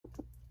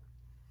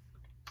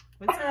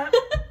What's up?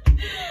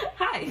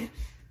 Hi.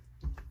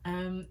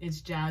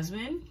 It's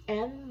Jasmine.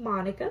 And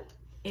Monica.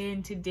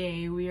 And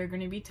today we are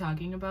going to be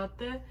talking about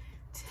the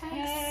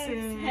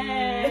Texans.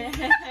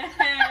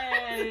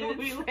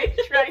 We like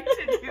trying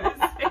to do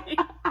the same.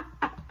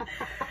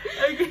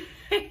 Okay.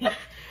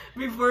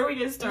 Before we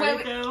get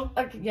started though.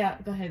 Okay, yeah,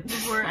 go ahead.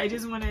 Before, I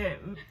just want to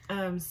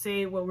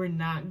say what we're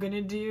not going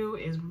to do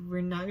is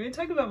we're not going to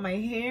talk about my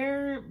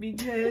hair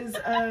because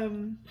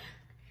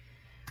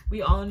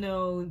we all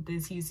know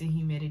this Houston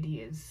humidity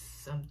is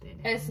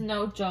something. It's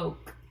no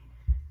joke.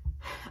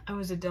 I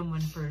was a dumb one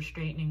for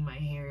straightening my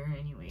hair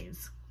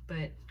anyways,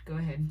 but go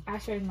ahead. I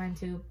straightened mine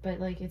too, but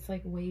like it's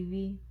like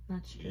wavy,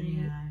 not straight.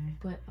 Yeah.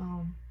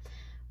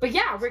 But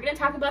yeah, we're gonna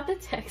talk about the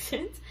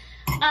Texans.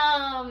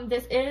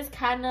 This is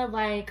kind of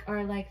like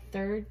our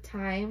third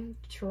time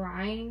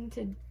trying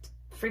to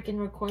freaking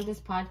record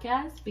this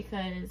podcast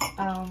because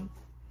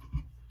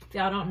if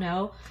y'all don't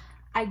know,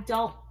 I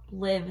don't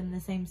live in the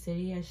same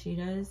city as she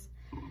does.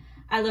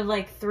 I live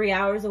like 3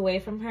 hours away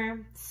from her.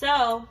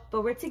 So,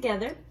 but we're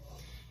together.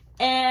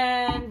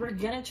 And we're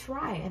gonna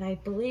try, and I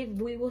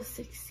believe we will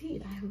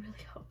succeed. I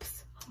really hope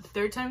so.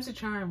 Third time's a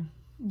charm.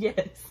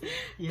 Yes,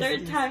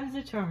 third time's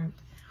a charm.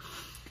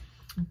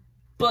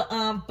 But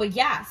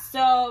yeah.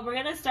 So we're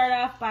gonna start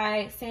off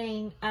by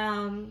saying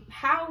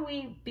how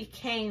we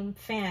became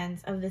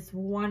fans of this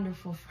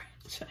wonderful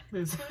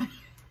franchise.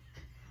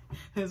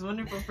 This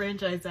wonderful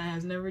franchise that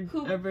has never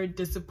ever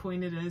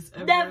disappointed us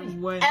ever.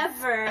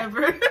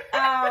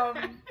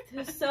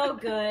 Who's so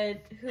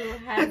good, who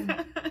has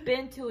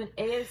been to an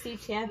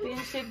AFC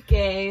championship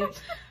game.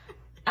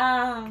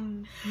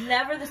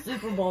 Never the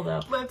Super Bowl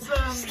though. Let's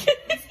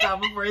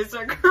stop before I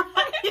start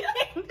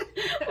crying.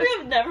 We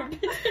have never been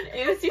to an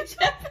AFC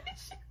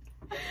championship.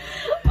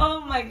 Oh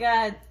my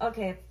god.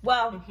 Okay.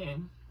 Well. Okay.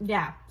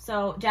 Yeah.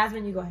 So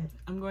Jasmine, you go ahead.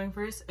 I'm going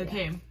first.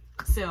 Okay. Yeah.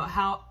 So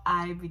how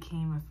I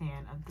became a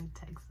fan of the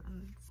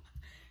Texans.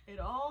 It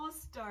all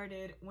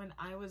started when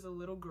I was a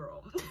little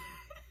girl.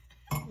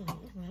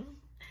 Mm-hmm.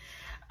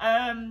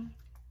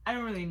 I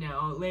don't really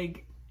know.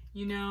 Like,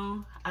 you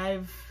know,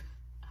 I've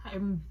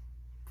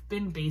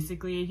been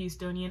basically a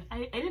Houstonian.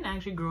 I didn't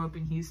actually grow up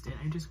in Houston.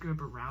 I just grew up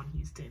around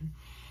Houston.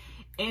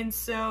 And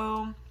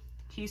so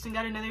Houston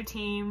got another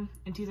team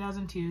in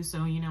 2002.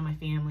 So, you know, my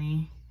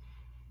family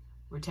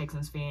were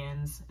Texans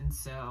fans. And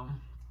so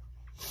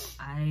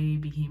I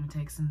became a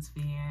Texans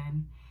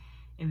fan.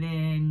 And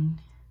then,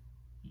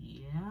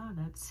 yeah,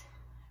 that's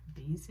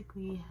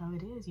basically how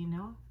it is, you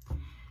know?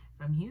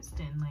 From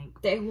Houston,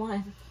 like day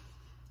one.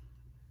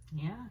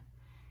 Yeah.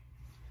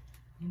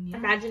 Yeah.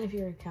 Imagine if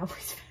you were a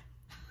Cowboys fan.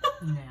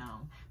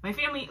 No, my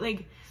family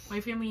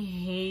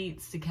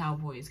hates the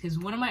Cowboys because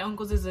one of my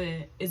uncles is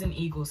an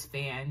Eagles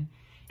fan,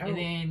 and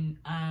then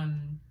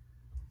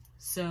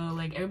so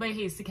like everybody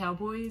hates the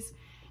Cowboys,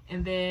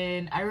 and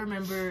then I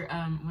remember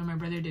when my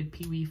brother did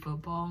Pee Wee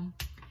football.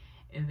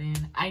 And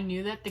then I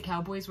knew that the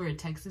Cowboys were a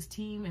Texas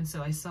team, and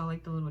so I saw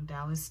like the little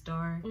Dallas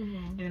star,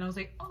 and then I was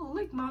like, "Oh,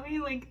 look, mommy,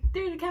 like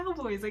they're the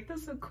Cowboys, like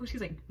that's so cool."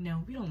 She's like,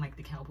 "No, we don't like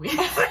the Cowboys."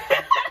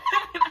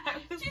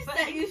 She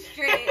set you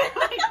straight.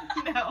 Like,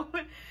 no.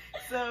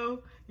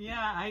 So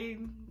yeah,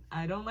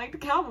 I don't like the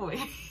Cowboys.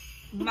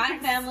 My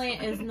family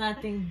is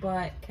nothing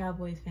but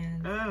Cowboys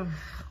fans. Ugh.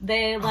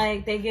 They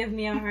give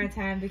me a hard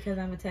time because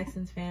I'm a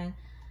Texans fan.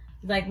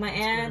 Like my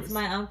aunts,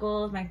 my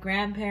uncles, my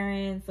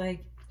grandparents,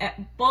 like.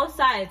 Both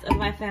sides of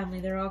my family,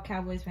 they're all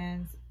Cowboys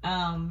fans.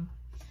 I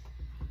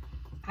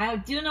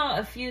do know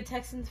a few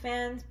Texans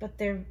fans, but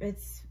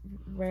it's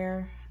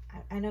rare.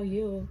 I know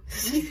you.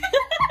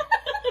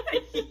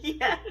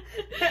 Yeah,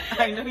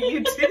 I know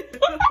you too.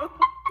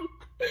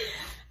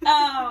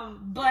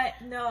 But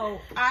no,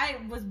 I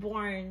was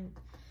born.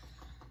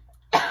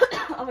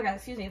 Oh my god,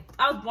 excuse me.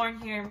 I was born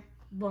here.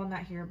 Well,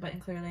 not here, but in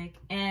Clear Lake.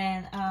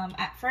 And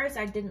at first,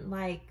 I didn't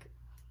like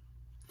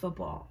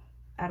football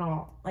at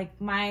all. Like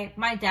my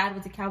dad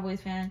was a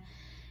Cowboys fan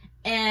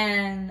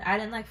and I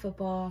didn't like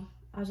football.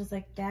 I was just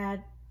like,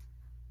 Dad,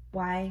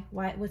 why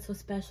what's so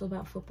special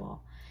about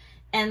football?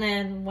 And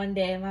then one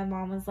day my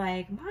mom was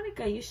like,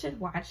 Monica, you should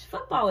watch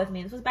football with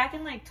me. This was back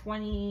in like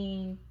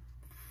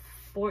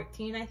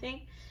 2014, I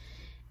think.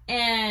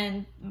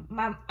 And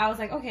I was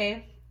like,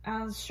 okay,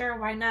 I was sure,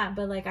 why not?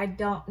 But like I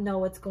don't know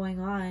what's going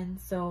on,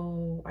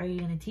 so are you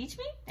gonna teach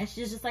me? And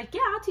she's just like,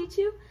 yeah, I'll teach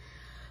you.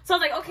 So I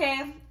was like,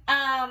 okay.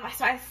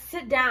 So I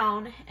sit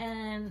down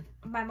and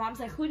my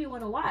mom's like, who do you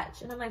want to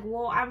watch? And I'm like,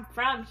 well, I'm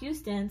from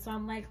Houston. So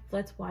I'm like,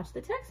 let's watch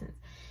the Texans.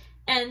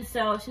 And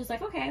so she was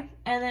like, okay.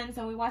 And then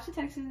so we watched the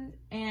Texans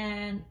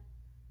and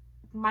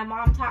my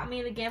mom taught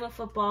me the game of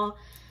football.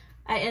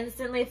 I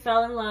instantly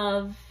fell in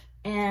love,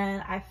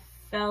 and I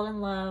fell in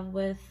love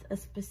with a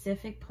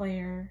specific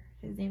player.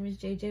 His name is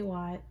J.J.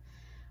 Watt.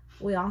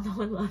 We all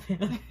know and love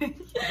him.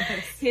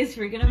 Yes. He's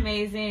freaking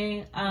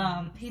amazing.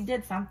 He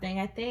did something,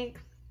 I think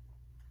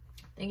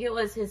it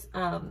was his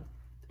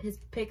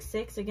pick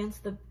six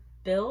against the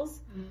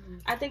Bills. Mm-hmm.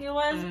 I think it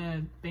was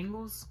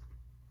Bengals.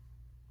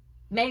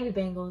 Maybe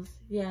Bengals.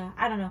 Yeah,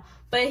 I don't know.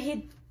 But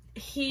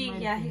He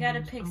got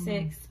a pick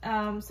six. So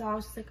I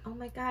was just like, oh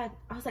my God.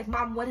 I was like,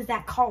 Mom, what is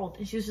that called?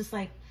 And she was just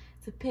like,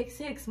 it's a pick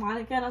six,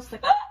 Monica. And I was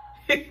like, oh!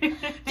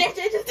 JJ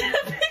just did a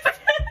pick six.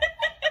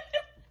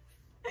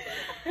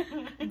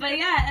 But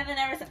yeah, and then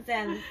ever since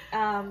then,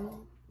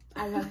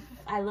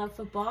 I love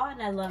football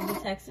and I love the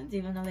Texans,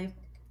 even though they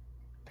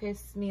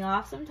piss me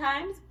off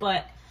sometimes.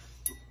 But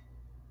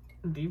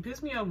they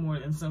piss me off more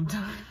than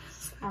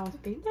sometimes. I was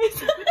being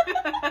nice.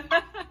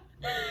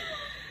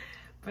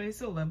 But I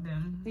still love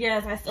them.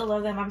 Yes, I still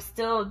love them. I'm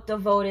still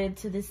devoted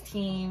to this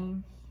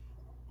team,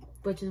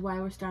 which is why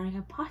we're starting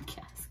a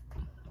podcast.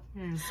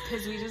 Yes,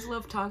 because we just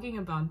love talking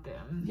about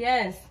them.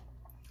 Yes.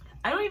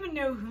 I don't even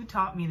know who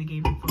taught me the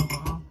game of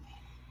football.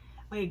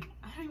 Like,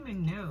 I don't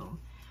even know.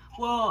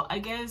 Well, I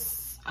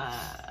guess,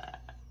 I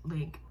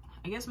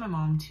guess my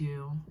mom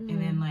too. Mm-hmm.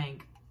 And then,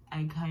 like,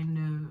 I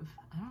don't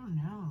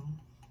know.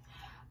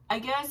 I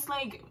guess,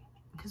 like,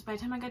 because by the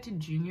time I got to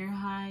junior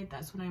high,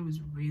 that's when I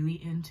was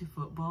really into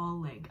football.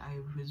 Like, I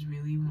was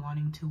really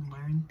wanting to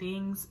learn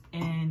things.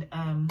 And,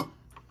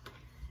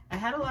 I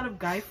had a lot of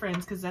guy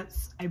friends because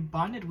I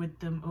bonded with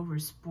them over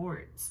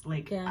sports.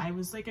 Like, I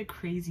was, like, a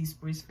crazy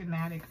sports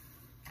fanatic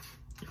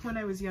when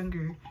I was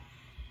younger.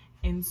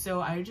 And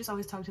so I just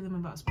always talked to them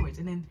about sports.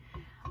 And then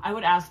I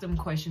would ask them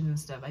questions and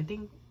stuff. I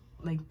think,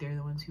 like, they're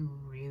the ones who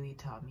really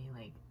taught me,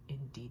 like, in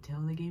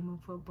detail the game of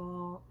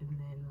football. And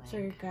then, like... So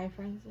your guy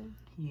friends then?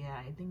 Yeah,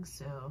 I think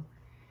so.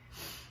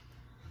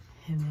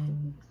 And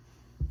then,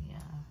 yeah.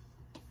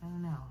 I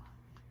don't know.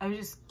 I was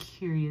just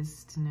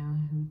curious to know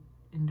who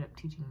ended up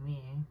teaching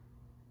me.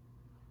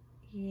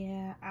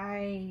 Yeah,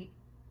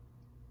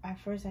 at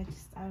first I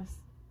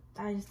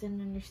just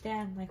didn't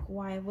understand, like,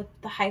 what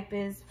the hype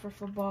is for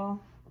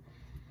football.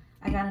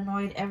 I got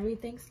annoyed every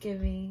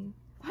Thanksgiving.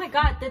 Oh my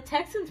God, the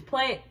Texans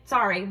play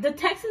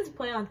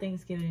on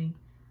Thanksgiving.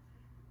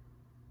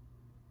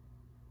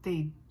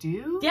 They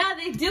do? Yeah,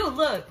 they do.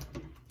 Look.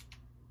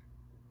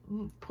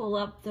 Pull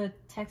up the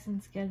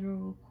Texans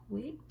schedule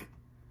real quick.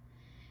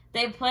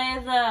 They play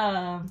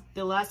the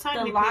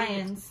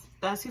Lions.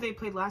 That's who they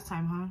played last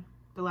time, huh?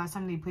 The last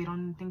time they played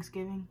on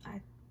Thanksgiving?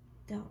 I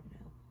don't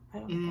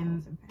know.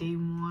 And then they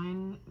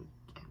won.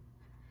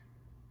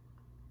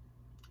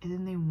 And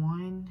then they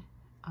won.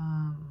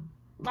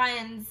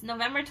 Lions,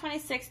 November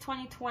 26,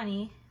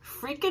 2020.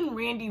 Freaking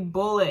Randy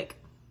Bullock.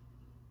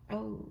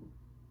 Oh.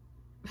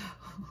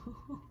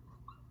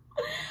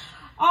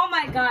 Oh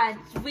my God.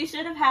 We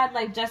should have had,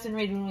 like, Justin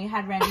Reid when we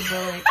had Randy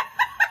Bullock.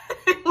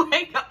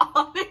 Like,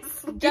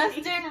 honestly.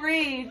 Justin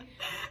Reid.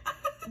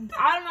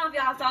 I don't know if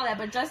y'all saw that,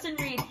 but Justin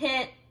Reid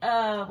hit,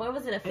 what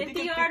was it, a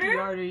 50-yarder?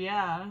 50-yarder,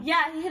 yeah.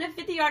 Yeah, he hit a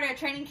 50-yarder at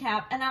training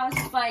camp, and I was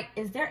just like,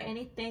 is there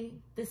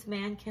anything this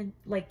man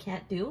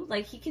can't do?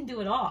 Like, he can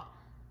do it all.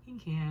 He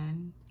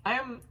can.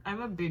 I'm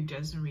a big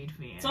Justin Reid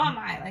fan. So am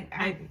I.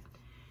 Like,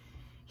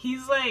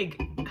 he's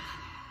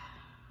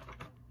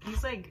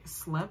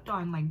slept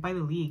on, like, by the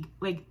league.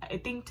 Like, I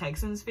think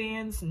Texans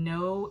fans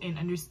know and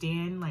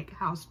understand, like,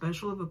 how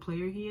special of a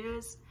player he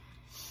is.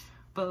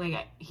 But,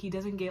 like, he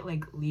doesn't get,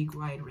 like,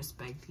 league-wide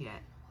respect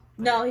yet.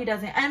 No, he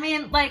doesn't. I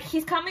mean, like,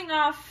 he's coming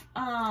off,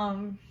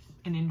 an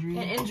injury.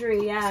 An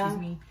injury, yeah. Excuse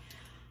me.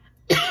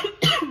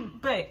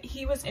 But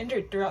he was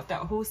injured throughout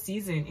that whole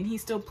season, and he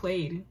still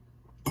played.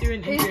 Through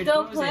an injured, he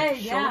still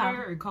played,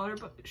 shoulder or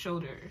collarbone,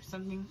 shoulder or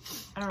something.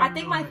 I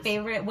think my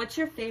favorite. What's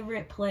your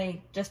favorite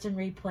play Justin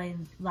Reid played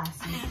last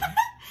season?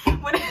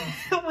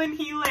 when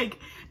he, like,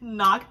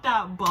 knocked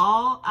that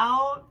ball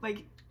out,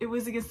 like, it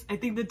was against, I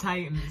think, the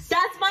Titans.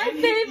 That's my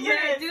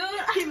favorite, dude.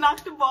 He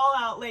knocked the ball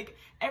out. Like,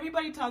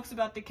 everybody talks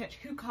about the catch.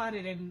 Who caught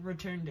it and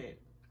returned it?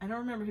 I don't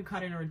remember who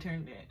caught it and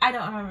returned it. I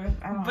don't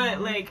remember.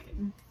 But like,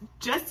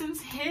 Justin's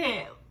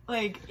hit,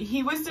 like,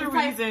 he was the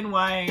reason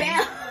why.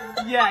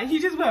 Bam! Yeah, he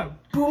just went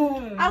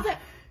boom. I was like,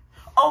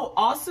 oh,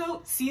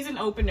 also, season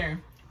opener.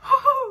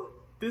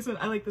 This one,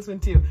 I like this one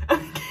too.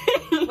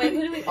 Okay. Wait,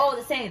 who do we? Oh,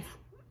 the Saints.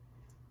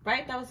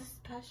 Right? That was this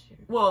past year.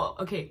 Well,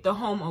 okay, the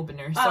home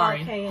opener. Sorry,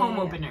 oh, okay, home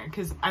opener,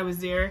 because I was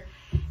there,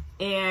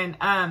 and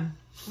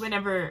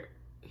whenever,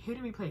 who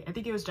did we play? I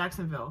think it was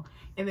Jacksonville,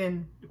 and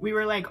then we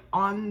were like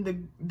on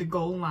the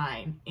goal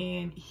line,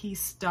 and he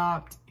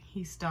stopped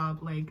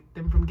like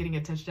them from getting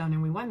a touchdown,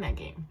 and we won that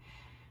game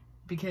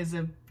because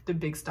of the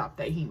big stop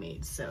that he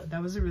made. So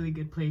that was a really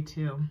good play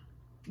too.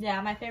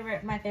 Yeah, my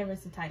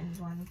favorite's the Titans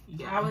one.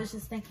 Yeah. I was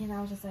just thinking, I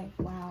was just like,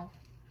 wow.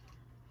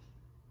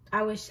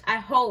 I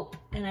hope,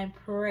 and I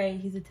pray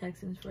he's a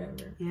Texans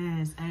forever.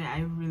 Yes,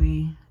 I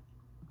really,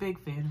 big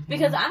fan of him.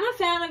 Because I'm a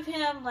fan of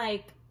him,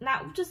 like,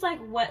 not just like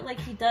what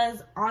like he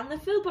does on the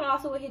field, but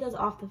also what he does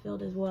off the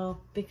field as well.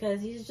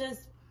 Because he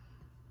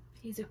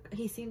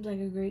seems like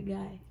a great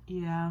guy.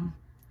 Yeah.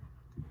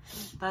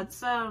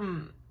 That's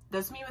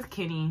me with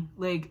Kenny.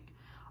 Like,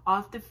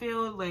 off the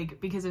field, like,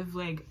 because of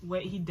like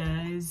what he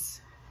does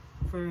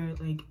for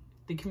like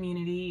the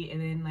community, and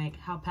then like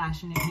how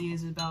passionate he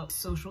is about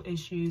social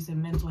issues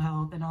and mental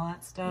health and all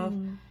that stuff.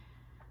 Mm-hmm.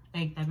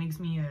 Like, that makes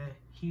me a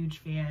huge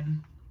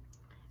fan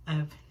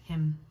of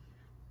him.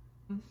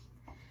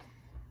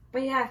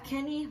 But yeah,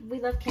 Kenny, we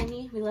love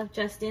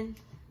Justin.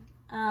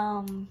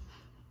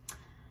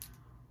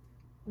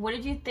 What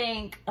did you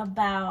think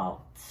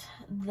about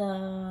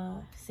the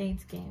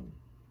Saints game?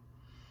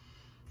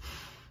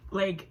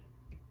 Like,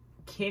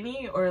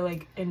 Kenny or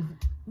like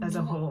as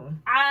a whole?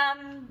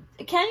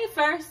 Kenny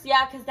first,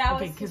 yeah, because that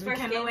was his we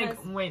first kind of game.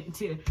 like went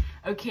to.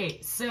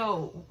 Okay,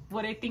 so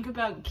what I think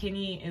about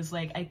Kenny is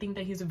like I think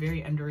that he's a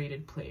very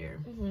underrated player,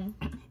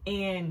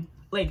 and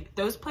like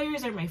those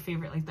players are my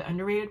favorite. Like the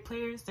underrated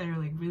players that are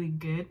like really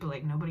good, but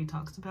like nobody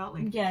talks about.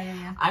 Like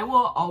Yeah. I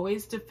will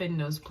always defend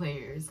those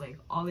players like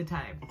all the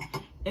time,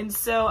 and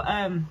so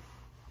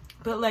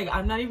but like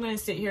I'm not even gonna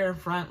sit here in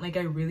front like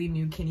I really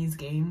knew Kenny's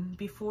game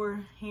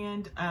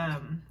beforehand.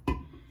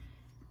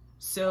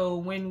 So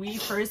when we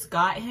first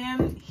got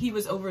him, he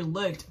was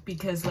overlooked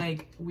because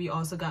like we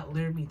also got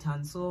Laramie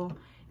Tunsil,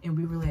 and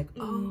we were like,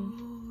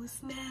 oh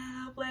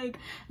snap, like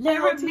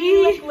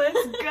Laramie, like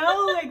let's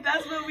go, like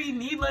that's what we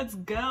need, let's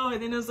go. And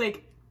then it was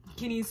like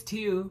Kenny's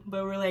too,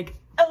 but we're like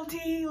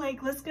LT,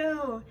 like let's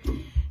go.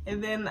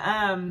 And then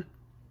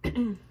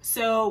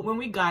so when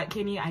we got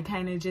Kenny, I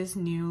kind of just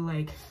knew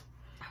like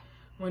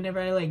whenever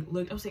I like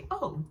looked, I was like,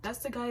 oh, that's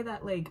the guy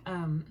that like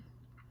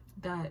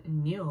that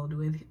kneeled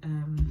with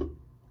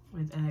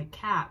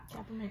Cap.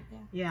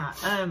 Yeah.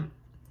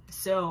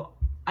 So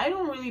I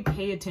don't really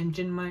pay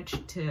attention much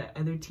to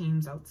other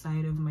teams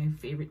outside of my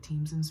favorite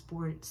teams in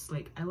sports.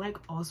 Like I like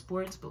all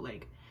sports, but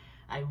like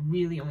I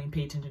really only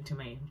pay attention to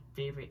my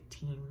favorite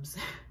teams.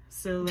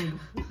 So like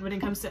when it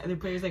comes to other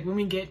players, like when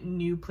we get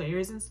new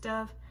players and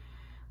stuff,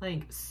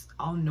 like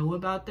I'll know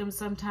about them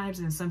sometimes,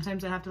 and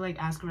sometimes I have to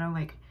like ask around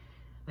like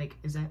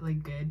is that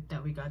like good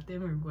that we got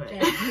them or what?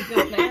 Yeah,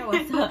 good player.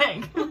 What's up?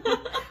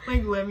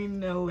 like let me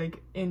know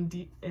like in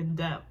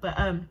depth. But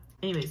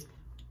anyways,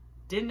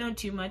 didn't know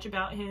too much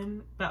about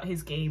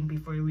his game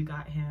before we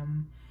got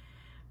him.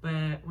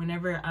 But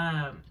whenever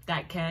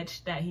that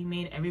catch that he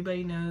made,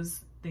 everybody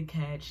knows the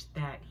catch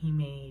that he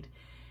made.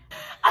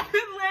 I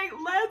was like,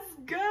 let's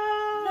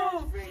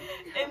go.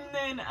 And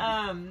then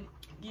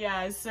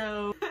yeah,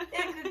 so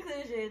in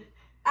conclusion,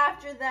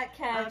 after that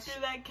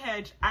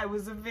catch, I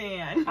was a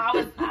fan. I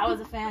was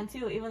a fan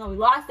too, even though we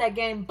lost that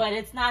game. But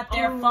it's not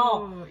their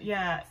fault.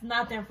 Yeah, it's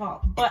not their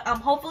fault. But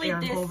hopefully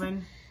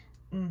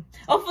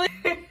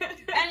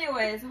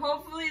anyways,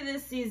 hopefully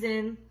this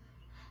season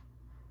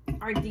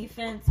our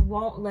defense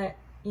won't let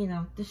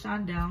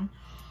Deshaun down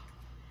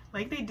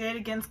like they did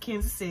against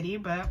Kansas City.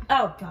 But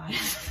oh god,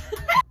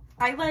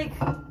 I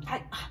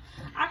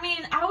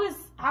mean, I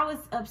was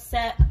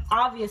upset,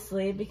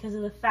 obviously, because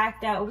of the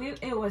fact that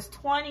it was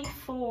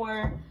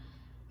 24-0.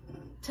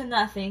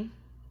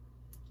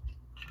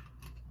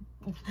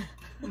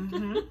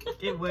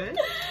 It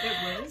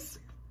was.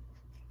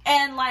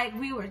 And like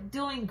we were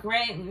doing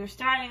great, we were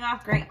starting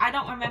off great. I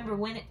don't remember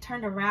when it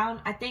turned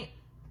around.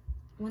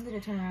 When did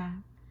it turn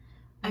around?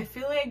 I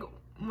feel like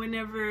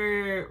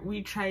whenever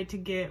we tried to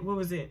get, what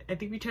was it? I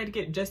think we tried to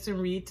get Justin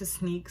Reid to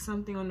sneak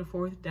something on the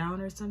 4th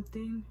down or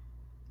something.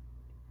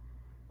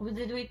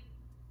 Did we?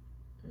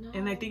 No.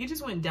 And I think it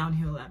just went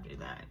downhill after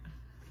that.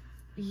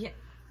 Yeah,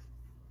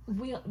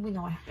 we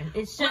know what happened.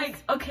 It's just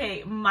like,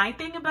 okay, my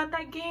thing about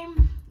that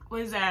game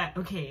was that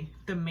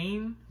the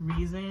main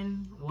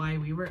reason why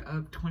we were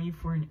up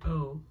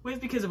 24-0 was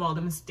because of all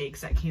the mistakes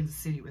that Kansas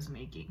City was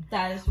making.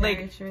 That is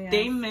very true. Yes.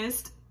 They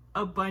missed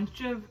a bunch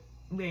of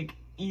like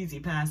easy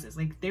passes.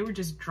 Like they were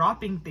just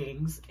dropping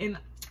things, and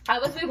I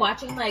was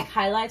watching like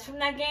highlights from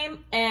that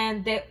game,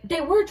 and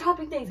they were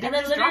dropping things. And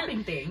then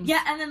dropping things.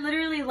 Yeah, and then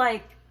literally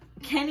like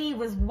Kenny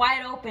was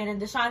wide open, and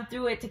Deshaun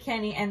threw it to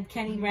Kenny, and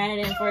Kenny ran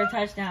it in for a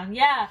touchdown.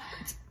 Yeah.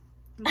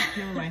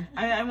 Never mind.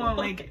 I won't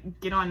like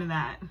get on to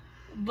that.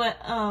 But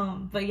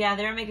yeah,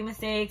 they were making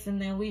mistakes,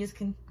 and then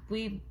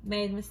we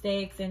made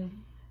mistakes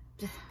and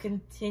just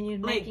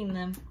continued making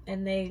them,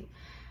 and they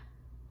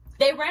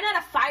ran out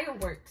of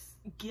fireworks.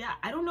 Yeah,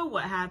 I don't know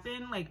what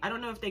happened. Like I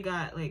don't know if they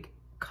got like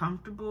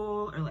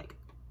comfortable or like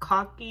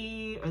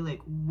cocky or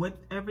like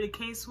whatever the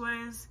case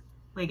was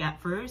like at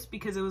first,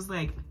 because it was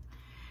like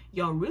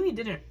y'all really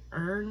didn't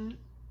earn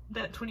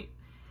that 20,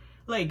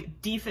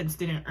 like defense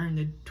didn't earn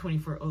the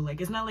 24-0.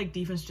 Like it's not like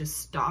defense just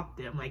stopped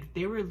them. Like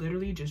they were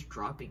literally just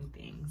dropping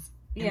things.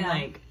 And yeah,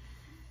 like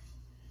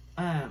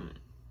I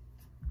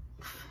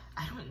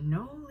don't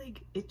know,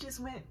 like it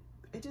just went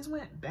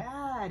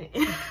bad.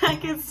 I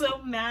get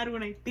so mad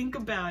when I think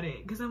about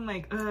it, because I'm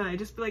like, I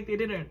just feel like they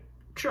didn't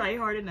try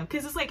hard enough.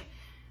 Because it's like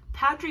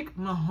Patrick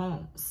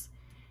Mahomes.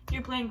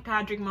 You're playing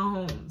Patrick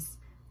Mahomes,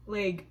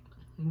 like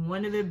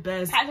one of the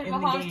best. Patrick in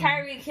Mahomes, the game.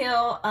 Tyreek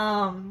Hill,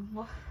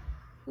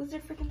 who's their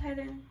freaking tight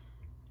end?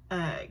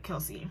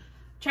 Kelsey.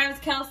 Travis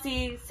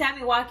Kelsey,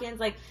 Sammy Watkins.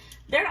 Like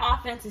their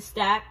offense is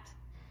stacked,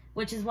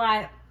 which is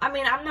why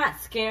I'm not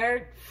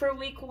scared for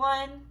week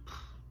 1.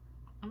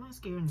 I'm not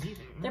scared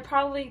either.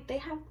 They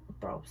have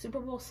Super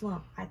Bowl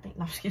slump, I think.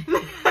 No, I'm just kidding.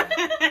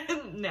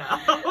 No.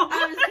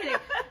 I'm just kidding.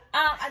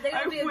 I think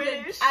it would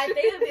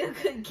be a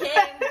good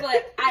game,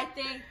 but I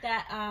think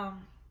that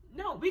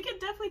no, we could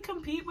definitely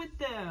compete with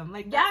them.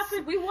 Like yeah,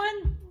 we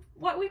won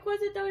what week was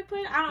it that we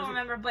played? I don't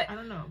remember, but I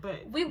don't know,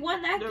 but we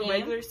won that the game.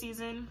 regular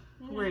season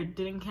where it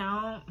didn't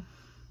count,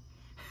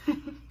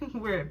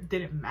 where it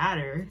didn't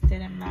matter.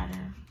 Didn't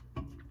matter.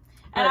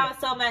 And I was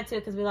so mad too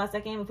because we lost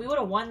that game. If we would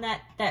have won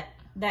that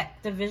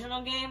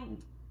divisional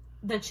game,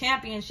 the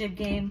championship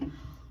game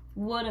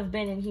would have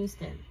been in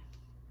Houston.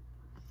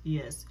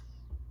 Yes.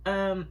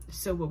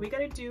 So what we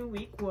gotta do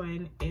week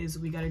 1 is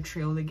we gotta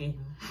trail the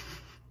game.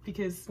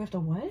 Because we have to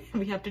what?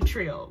 We have to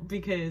trail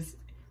because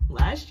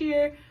last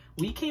year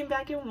we came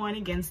back and won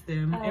against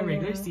them in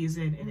regular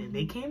season, and then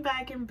they came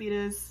back and beat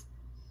us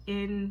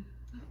in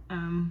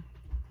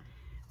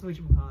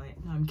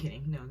whatchamacallit. No, I'm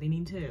kidding. No, they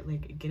need to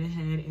like get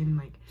ahead and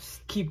like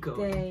keep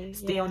going.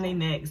 Stay on their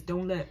necks.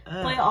 Don't let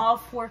up. Play all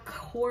 4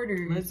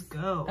 quarters. Let's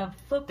go. Of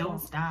football.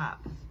 Don't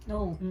stop.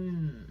 No.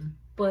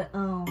 But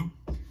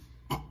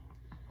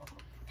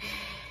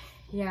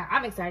yeah,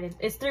 I'm excited.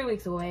 It's 3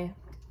 weeks away.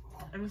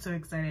 I'm so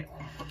excited.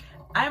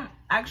 I'm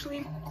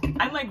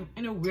like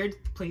in a weird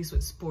place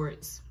with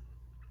sports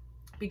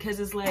because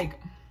it's like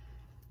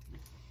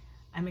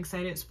I'm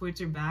excited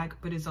sports are back,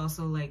 but it's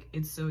also like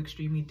it's so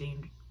extremely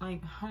dangerous.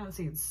 Like I don't want to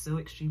say it's so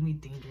extremely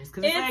dangerous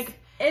because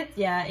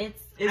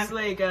it's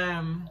like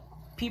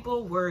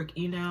people work,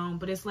 you know,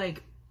 but it's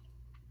like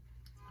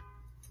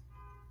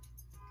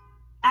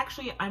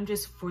actually I'm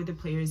just for the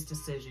players'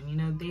 decision, you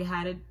know. They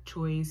had a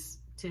choice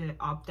to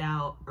opt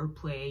out or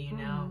play, you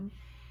know.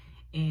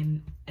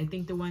 And I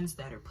think the ones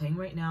that are playing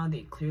right now,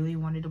 they clearly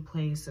wanted to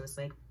play. So it's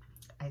like,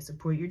 I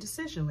support your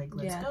decision. Like,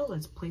 let's go.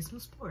 Let's play some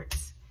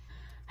sports.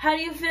 How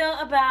do you feel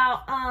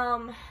about,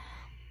 I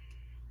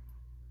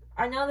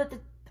know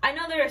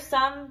there are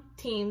some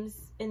teams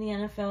in the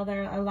NFL that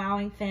are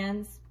allowing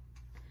fans.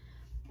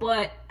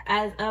 But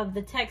as of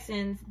the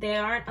Texans, they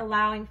aren't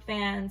allowing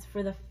fans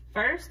for the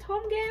first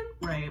home game.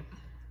 Right.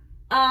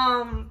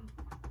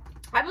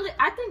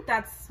 I think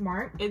that's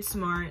smart. It's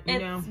smart, you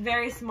know. It's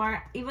very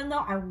smart, even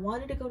though I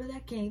wanted to go to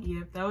that game.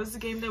 Yep, that was the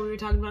game that we were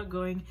talking about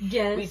going.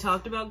 Yes. We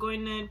talked about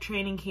going to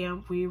training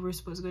camp. We were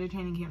supposed to go to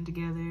training camp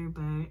together,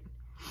 but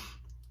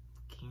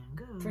can't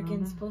go.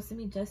 Freaking supposed to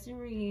meet Justin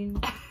Reid.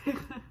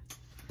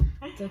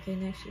 It's okay,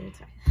 next year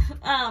it's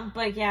fine.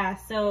 But yeah,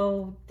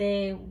 so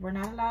they were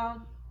not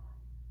allowed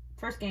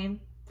first home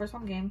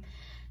game.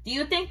 Do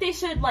you think they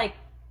should like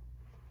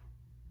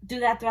do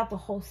that throughout the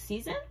whole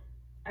season?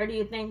 Or do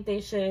you think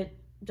they should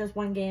just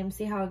one game,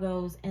 see how it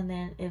goes, and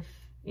then if,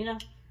 you know,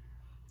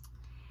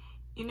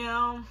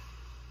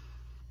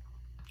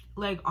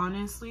 like,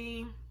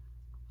 honestly,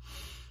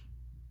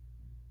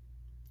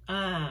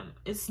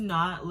 it's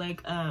not,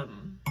 like,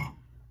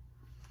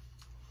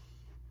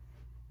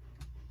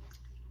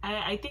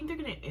 I think they're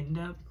gonna end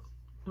up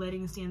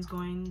letting stands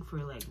going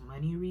for, like,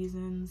 money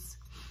reasons,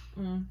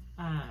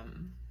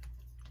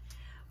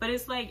 but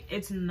it's, like,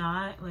 it's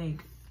not,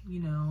 like,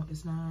 you know,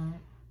 it's not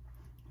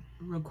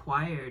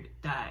required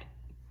that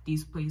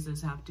these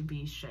places have to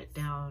be shut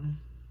down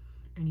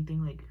or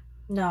anything like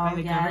by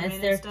the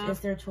government it's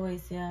their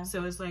choice.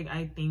 So it's like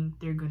I think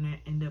they're gonna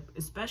end up,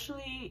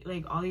 especially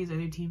like all these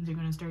other teams are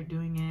gonna start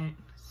doing it,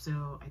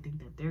 so I think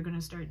that they're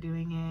gonna start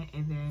doing it,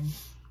 and then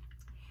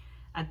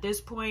at this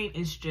point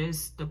it's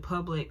just the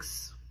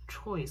public's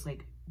choice.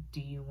 Like,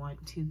 do you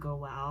want to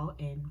go out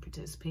and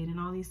participate in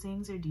all these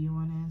things, or do you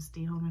want to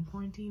stay home and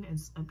quarantine?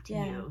 It's up to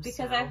you.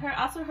 Because I've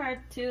also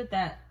heard too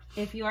that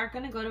if you are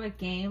going to go to a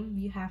game,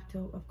 you have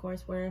to, of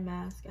course, wear a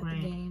mask at the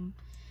game.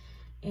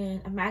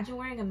 And imagine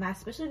wearing a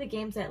mask, especially the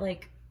games at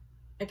like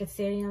at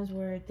stadiums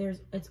where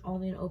it's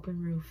only an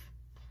open roof.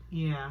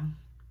 Yeah.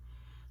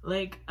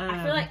 Like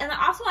I feel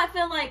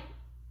like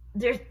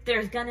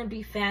there's gonna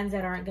be fans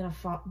that aren't gonna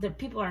follow. The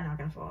people are not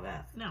gonna follow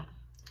that. No.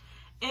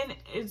 And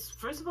it's,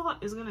 first of all,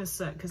 it's gonna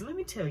suck because let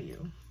me tell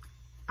you,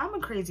 I'm a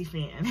crazy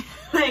fan.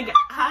 Like,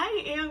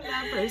 I am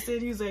that person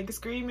who's like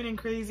screaming and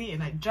crazy,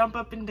 and I jump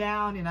up and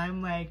down, and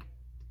I'm like,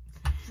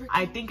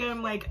 I think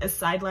I'm like a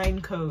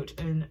sideline coach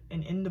and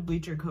an in the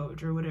bleacher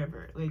coach or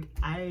whatever. Like,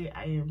 I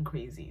am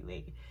crazy.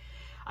 Like,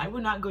 I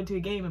would not go to a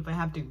game if I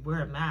have to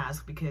wear a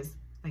mask because,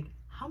 like,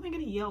 how am I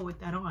gonna yell with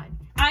that on?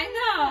 I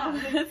know.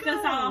 It's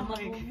gonna sound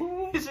like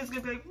it's just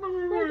gonna be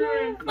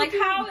like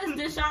how is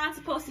Deshaun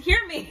supposed to hear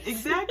me?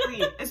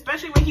 Exactly.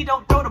 Especially when he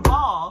don't throw the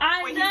ball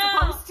when he's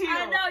supposed to.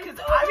 I know. Because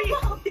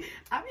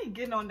I be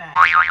getting on that.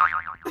 Oh,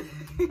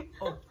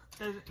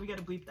 we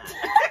gotta bleep that.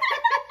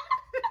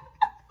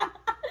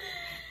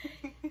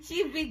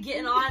 She be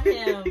getting on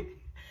him.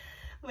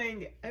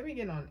 Like, I be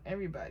getting on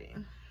everybody.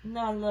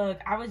 No, look,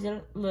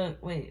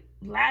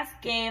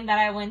 last game that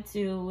I went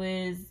to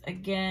was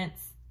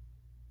against,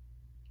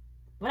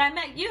 when I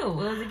met you, it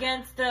was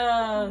against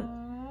the,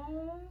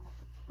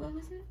 what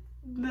was it?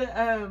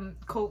 The,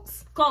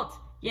 Colts. Colts,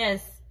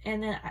 yes.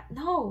 And then,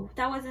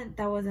 that wasn't when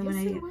that was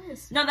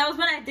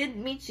when I did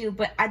meet you,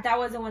 but that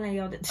wasn't when I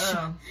yelled at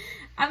you.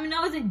 I mean,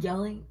 I wasn't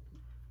yelling.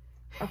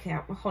 Okay,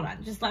 hold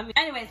on, just let me,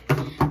 anyways,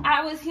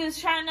 he was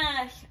trying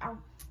to,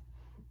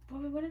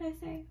 what did I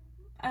say?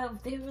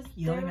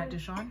 Yelling at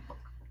Deshaun?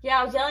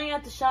 Yeah, I was yelling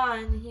at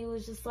Deshaun. He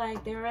was just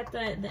like, they were at the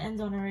end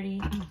zone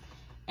already.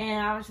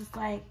 And I was just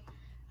like,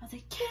 I was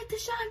like, get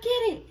Deshaun,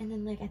 get it. And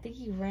then, like, I think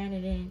he ran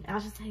it in. I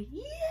was just like,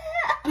 yeah.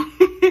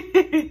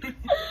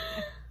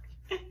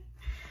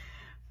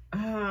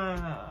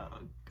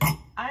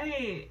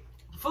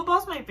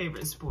 Football's my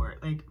favorite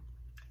sport. Like,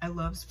 I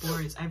love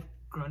sports. I've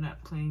grown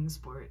up playing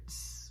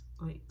sports,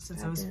 like,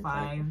 since I was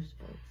 5.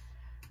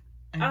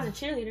 I was a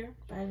cheerleader,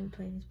 but I didn't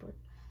play any sport.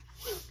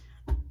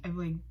 I've,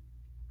 like,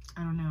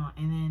 I don't know.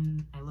 And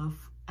then I love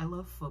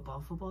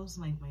football. Football is,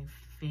 like, my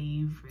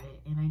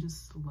favorite. And I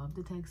just love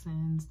the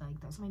Texans. Like,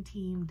 that's my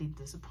team. They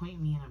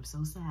disappoint me, and I'm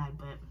so sad.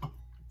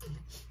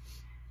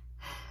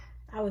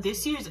 But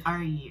this year's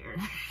our year.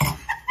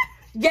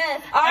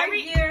 Yes,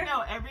 every year.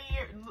 No, every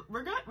year.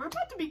 We're about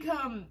to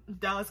become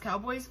Dallas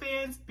Cowboys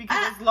fans, because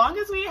as long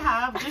as we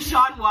have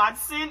Deshaun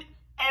Watson,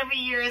 every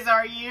year is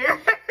our year.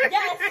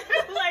 Yes.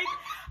 Like,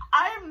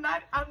 I'm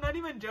not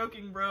even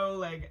joking, bro.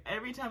 Like,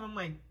 every time I'm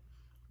like,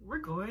 we're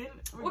going to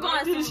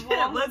Super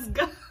Bowl. Let's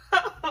go.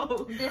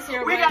 This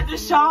year we got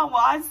Deshaun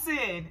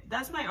Watson.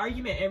 That's my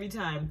argument every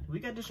time. We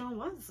got Deshaun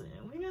Watson.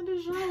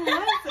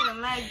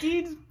 Like,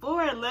 dude's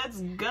bored.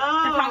 Let's go.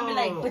 They're probably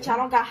like, but y'all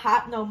don't got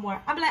Hop no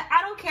more. I'm like,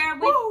 I don't care.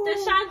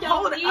 Deshaun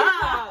don't need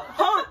Hop.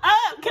 Hold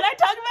up. Can I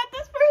talk about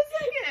this for a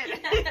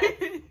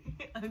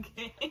second?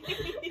 Okay.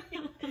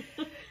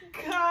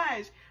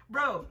 Gosh,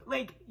 bro.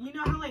 Like, you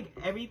know how, like,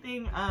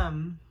 everything,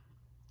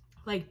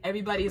 like,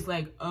 everybody's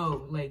like,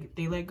 oh, like,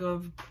 they let go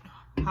of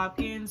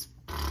Hopkins.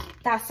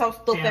 That's so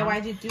stupid. Damn.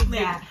 Why'd you do like,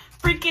 that?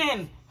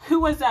 Freaking,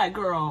 who was that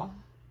girl?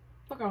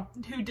 What girl?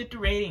 Who did the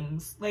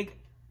ratings? Like,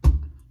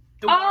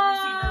 the wide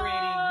receiver ratings.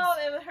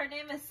 Oh, her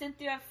name is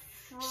Cynthia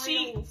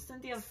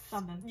Cynthia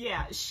something.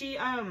 Yeah, she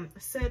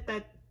said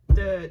that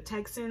the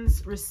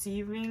Texans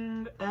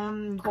receiving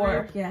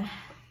core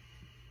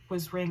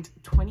was ranked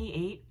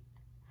 28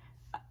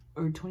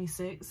 or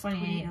 26.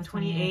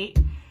 28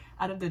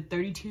 out of the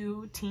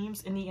 32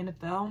 teams in the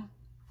NFL.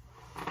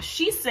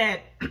 She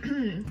said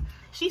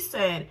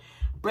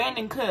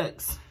Brandon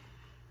Cooks,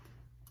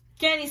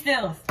 Kenny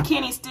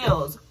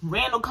Stills,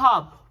 Randall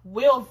Cobb,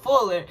 Will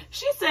Fuller.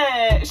 She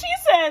said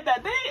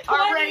that they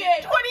are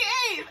ranked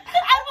 28th.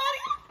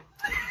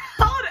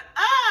 Hold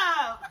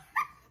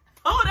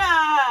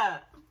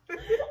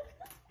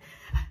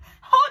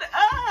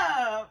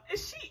up.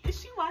 Is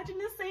she watching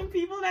the same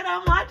people that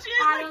I'm watching?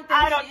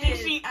 I don't think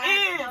she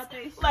is.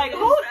 Like,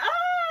 hold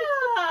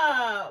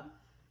up.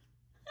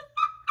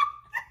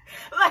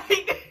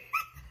 Like,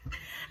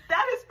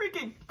 that is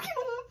freaking.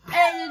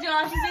 And did you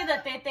also see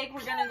that they think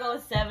we're gonna go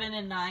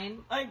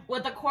 7-9, like,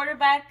 with a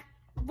quarterback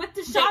with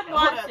Deshaun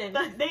Watson?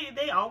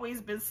 They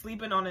always been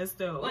sleeping on us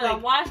though. With a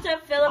washed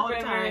up Phillip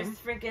Rivers,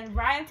 freaking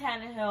Ryan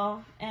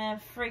Tannehill, and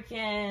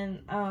freaking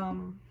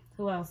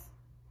who else?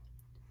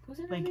 Who's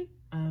in the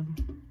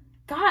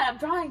God, I'm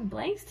drawing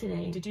blanks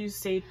today. Did you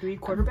say 3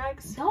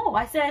 quarterbacks? No,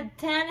 I said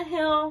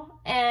Tannehill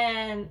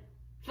and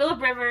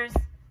Phillip Rivers.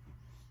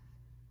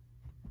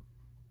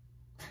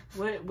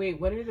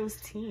 What are those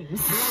teams?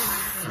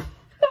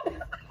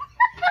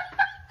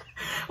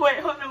 Wait,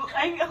 hold on,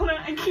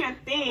 I can't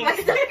think.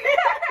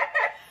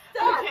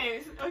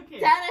 Okay.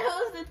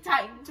 Tannehill's the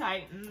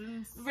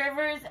Titans.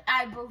 Rivers,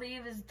 I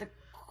believe, is the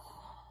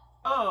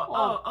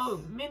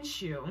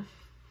Minshew.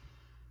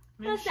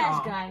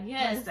 Mustache guy,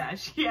 yes.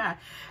 Mustache, yeah.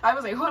 I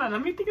was like, hold on,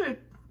 let me think of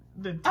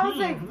the teams. I was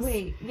like,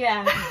 wait,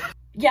 yeah.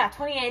 Yeah,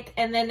 28th,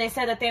 and then they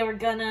said that we're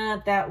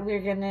gonna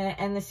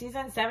end the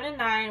season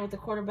 7-9 with the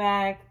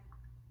quarterback,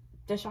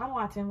 Deshaun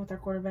Watson with our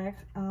quarterback.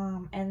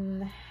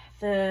 And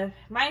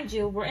mind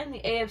you, we're in the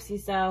AFC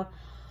South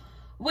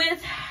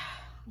with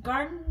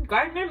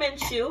Gardner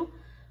Minshew,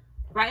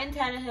 Ryan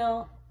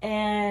Tannehill,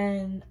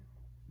 and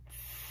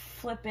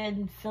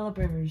flipping Phillip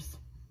Rivers.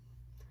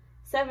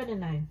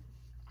 7-9.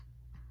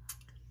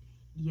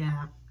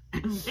 Yeah.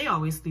 They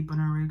always sleep on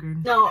our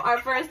record. No, our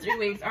first 3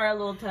 weeks are a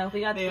little tough.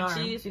 We got the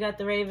Chiefs, we got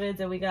the Ravens,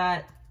 and we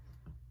got...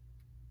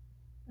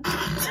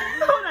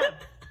 Hold up.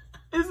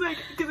 It's like,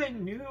 because I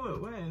knew who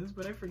it was,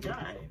 but I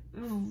forgot.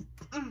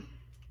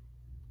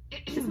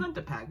 It's not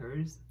the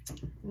Packers.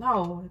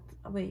 No.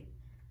 Wait.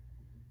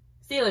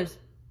 Steelers.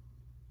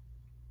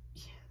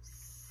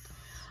 Yes.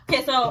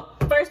 Okay, so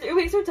first 3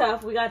 weeks are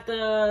tough. We got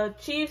the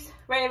Chiefs,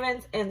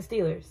 Ravens, and the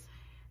Steelers.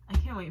 I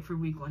can't wait for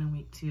week 1 and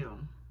week 2.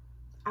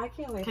 I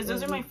can't wait. Because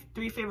those are my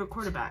 3 favorite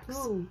quarterbacks.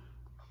 Ooh.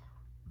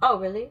 Oh,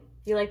 really?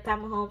 You like Pat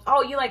Mahomes?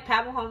 Oh, you like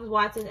Pat Mahomes,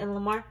 Watson, and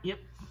Lamar? Yep.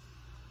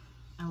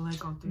 I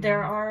like all 3. They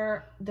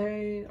are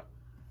the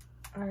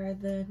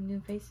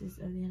new faces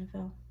of the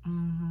NFL.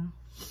 Mm-hmm.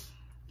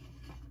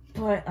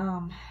 But,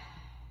 I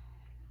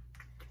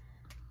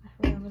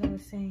forgot what I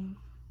was saying.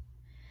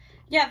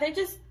 Yeah, they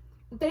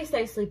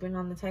stay sleeping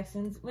on the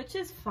Texans, which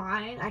is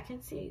fine. I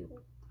can see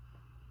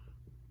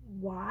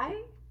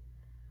why.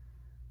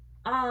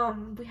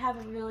 We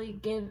haven't really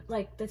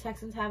the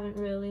Texans haven't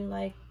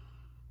really,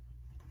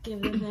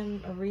 given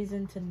them a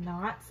reason to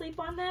not sleep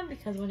on them,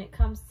 because when it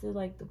comes to,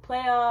 the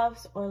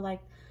playoffs or,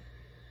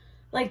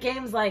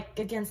 games,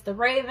 against the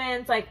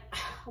Ravens,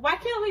 why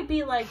can't we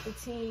be, the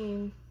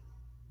team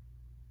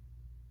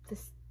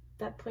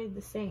that played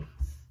the Saints?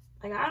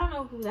 Like, I don't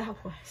know who that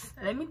was.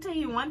 Let me tell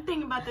you one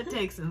thing about the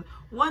Texans.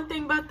 One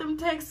thing about them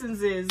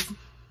Texans is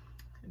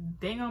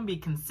they gonna be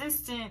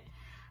consistent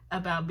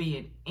about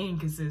being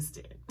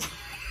inconsistent.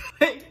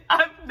 Like,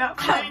 I'm not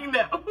playing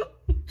them.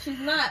 She's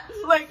not.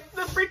 Like,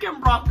 the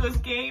freaking Broncos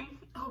game.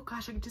 Oh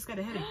gosh, I just got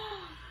a headache.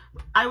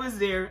 I was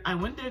there. I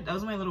went there. That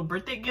was my little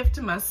birthday gift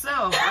to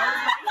myself.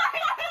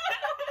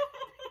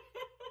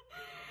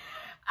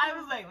 I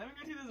was like, let me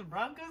go to this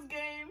Broncos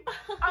game.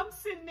 I'm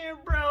sitting there,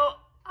 bro.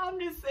 I'm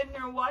just sitting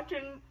there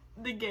watching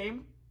the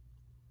game.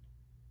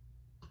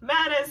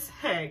 Mad as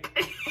heck.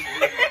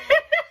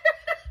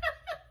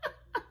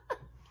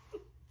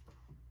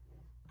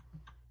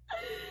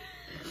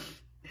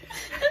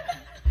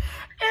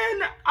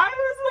 And I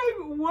was like,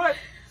 what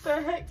the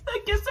heck?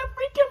 Like, it's the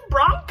freaking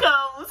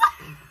Broncos.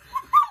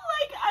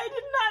 Like, I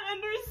did not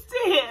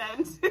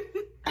understand.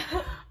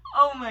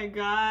 Oh my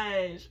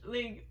gosh.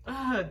 Like,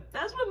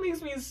 that's what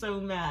makes me so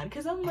mad.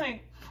 Because I'm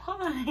like,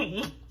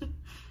 why?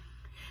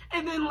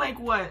 And then, like,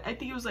 what? I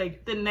think it was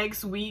like the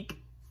next week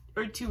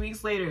or 2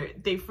 weeks later,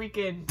 they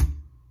didn't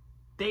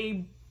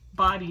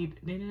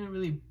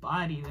really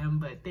body them,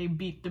 but they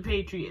beat the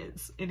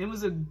Patriots. And it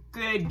was a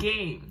good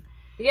game.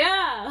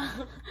 Yeah.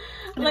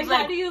 Like,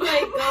 how do you,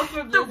 like, go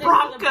from the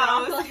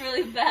Broncos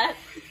really bad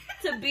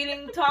to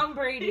beating Tom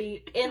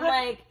Brady in,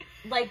 like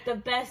the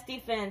best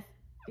defense,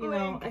 you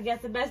know,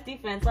 against the best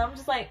defense? So I'm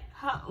just like,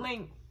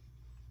 hello?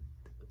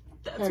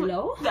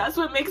 That's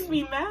what makes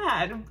me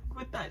mad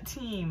with that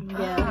team.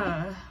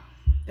 Yeah.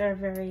 They're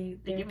give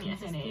me a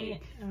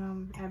headache.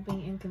 At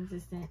being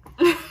inconsistent.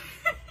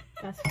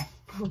 That's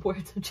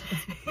words of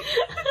Justin.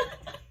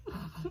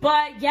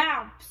 But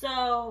yeah,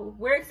 so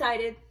we're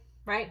excited,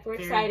 right? We're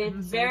excited.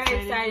 Very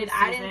excited.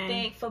 I didn't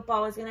think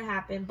football was gonna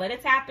happen, but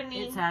it's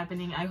happening. It's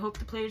happening. I hope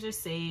the players are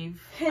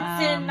safe.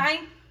 It's in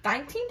 19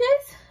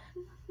 days?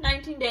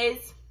 19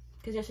 days.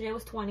 Because yesterday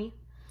was 20.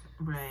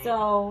 Right.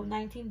 So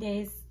 19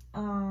 days.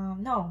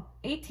 No,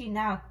 18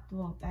 now.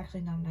 Well,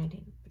 actually, no,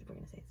 19. We're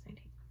gonna say it's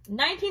 19.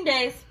 19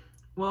 days.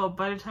 Well,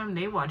 by the time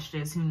they watch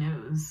this, who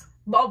knows?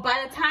 Well,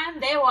 by the time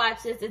they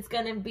watch this, it's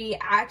gonna be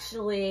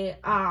actually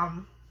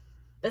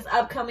this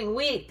upcoming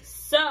week.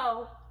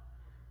 So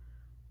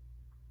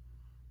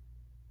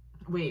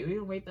wait, we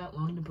don't wait that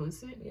long to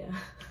post it? Yeah.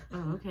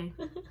 Oh, okay.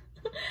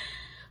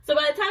 So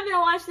by the time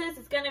y'all watch this,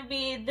 it's gonna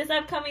be this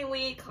upcoming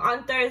week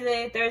on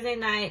Thursday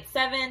night,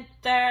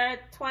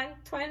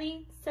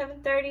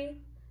 7:30,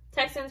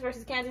 Texans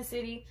versus Kansas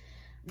City.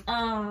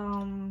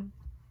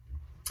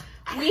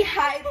 We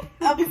hype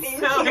up in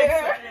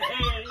here.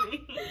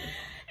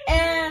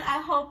 And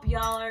I hope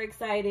y'all are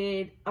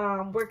excited.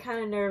 We're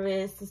kind of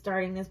nervous to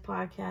starting this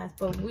podcast,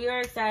 but we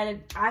are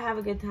excited. I have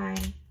a good time.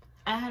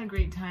 I had a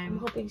great time. I'm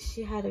hoping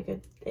she had a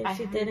good. If I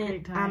she had didn't, a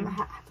great time. I'm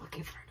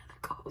looking for another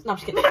co-host. No, I'm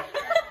just kidding.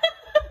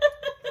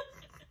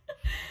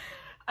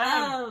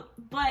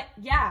 But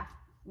yeah,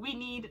 we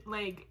need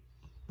like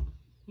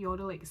y'all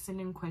to like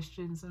send in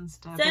questions and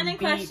stuff. Send in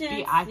questions.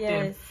 Be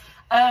active.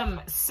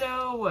 Yes.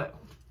 So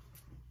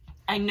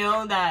I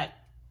know that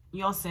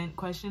y'all sent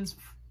questions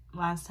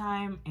last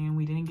time and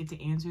we didn't get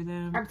to answer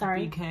them. I'm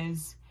sorry.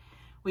 Because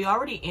we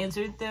already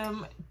answered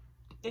them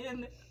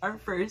in our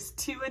first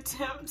 2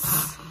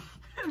 attempts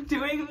of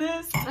doing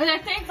this. And I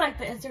think like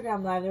the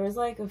Instagram live, there was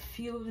like a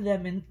few of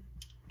them in.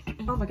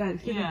 Oh my god!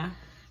 Yeah.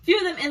 Few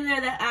of them in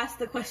there that asked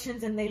the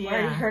questions and they've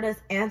already heard us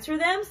answer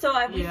them. So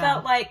we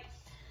felt like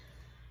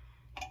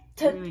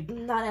to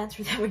not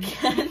answer them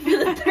again for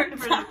the third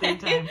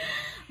time.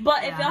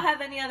 But if y'all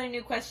have any other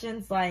new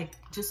questions, like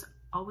just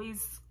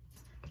always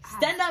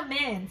send them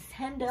in.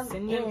 Send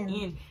them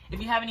in.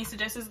 If you have any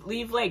suggestions,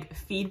 leave like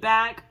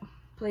feedback.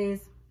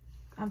 Please.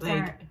 I'm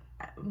sorry.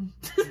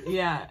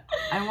 Yeah.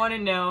 I want to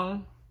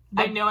know.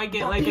 I know I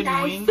get like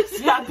annoying. Nice.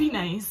 Yeah, be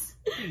nice.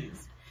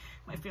 Please.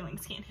 My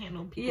feelings can't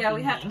handle people. Yeah,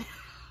 we have.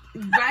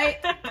 Right?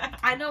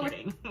 I know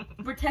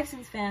we're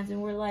Texans fans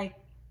and we're like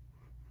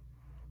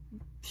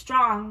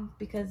strong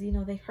because, you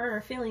know, they hurt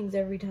our feelings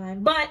every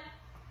time. But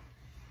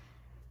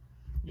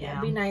yeah,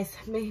 be nice.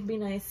 Be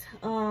nice.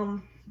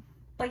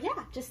 But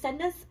yeah, just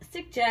send us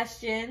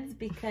suggestions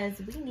because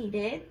we need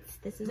it.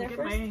 This is our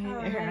first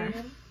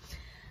time.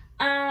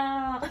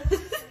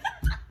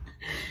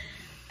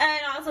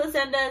 And also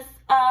send us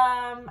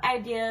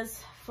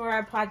ideas for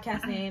our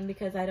podcast name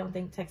because I don't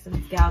think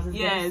Texans Gals is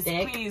gonna stick.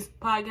 Yes, please,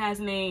 podcast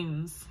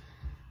names.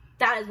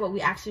 That is what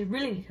we actually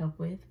really need help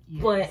with.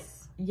 Yes. But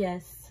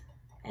yes,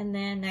 and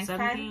then next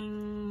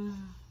something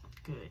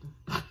good.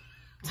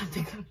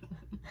 Something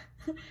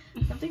good.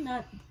 Something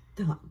not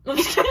dumb. I'm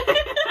just kidding.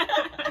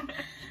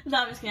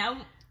 No, I'm just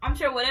kidding. I'm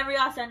sure whatever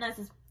y'all send us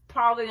is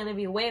probably gonna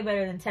be way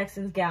better than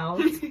Texans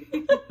Gals.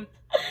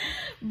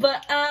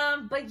 But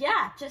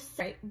yeah,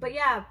 but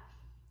yeah,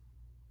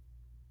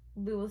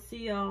 we will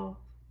see y'all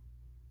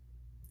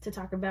to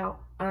talk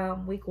about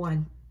week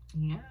 1.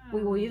 Yeah,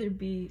 we will either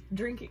be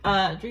drinking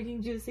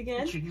juice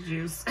again, drinking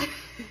juice,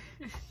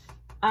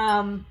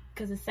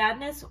 because of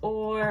sadness,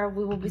 or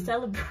we will be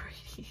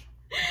celebrating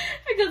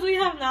Because we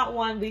have not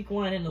won week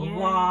 1 in a long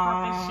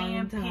popping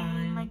champagne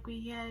time. like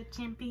we had a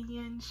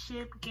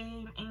championship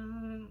game.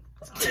 And...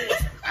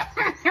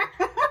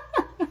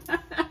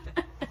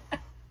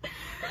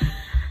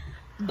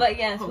 But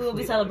yes, we will be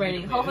Hopefully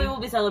celebrating. that'll be Hopefully good.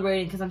 we'll be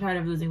celebrating because I'm tired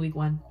of losing week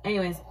 1.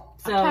 Anyways,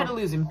 so I'm tired of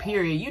losing,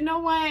 period. You know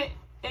what?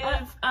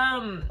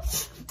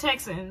 If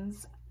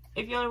Texans,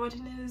 if y'all are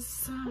watching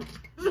this,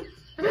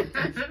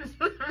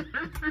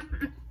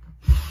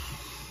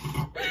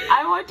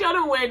 I want y'all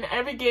to win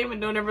every game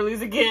and don't ever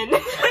lose again.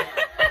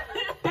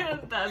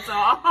 That's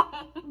all.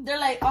 they're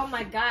like, oh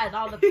my god,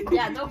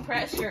 no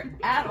pressure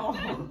at all.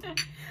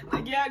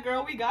 Like, yeah,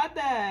 girl, we got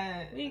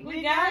that. We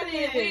got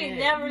it. We ain't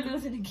never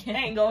losing again.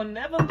 Ain't gonna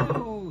never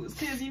lose.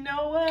 Cause you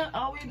know what?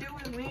 All we do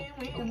is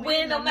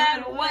win no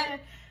matter what.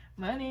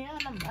 Money on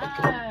the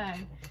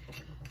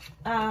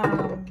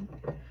mind.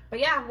 But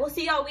yeah, we'll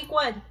see y'all week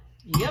 1.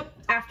 Yep.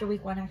 After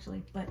week 1,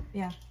 actually. But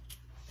yeah,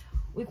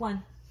 week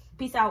 1.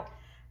 Peace out.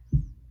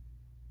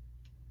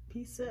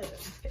 Peace up.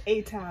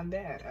 A-time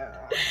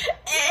that.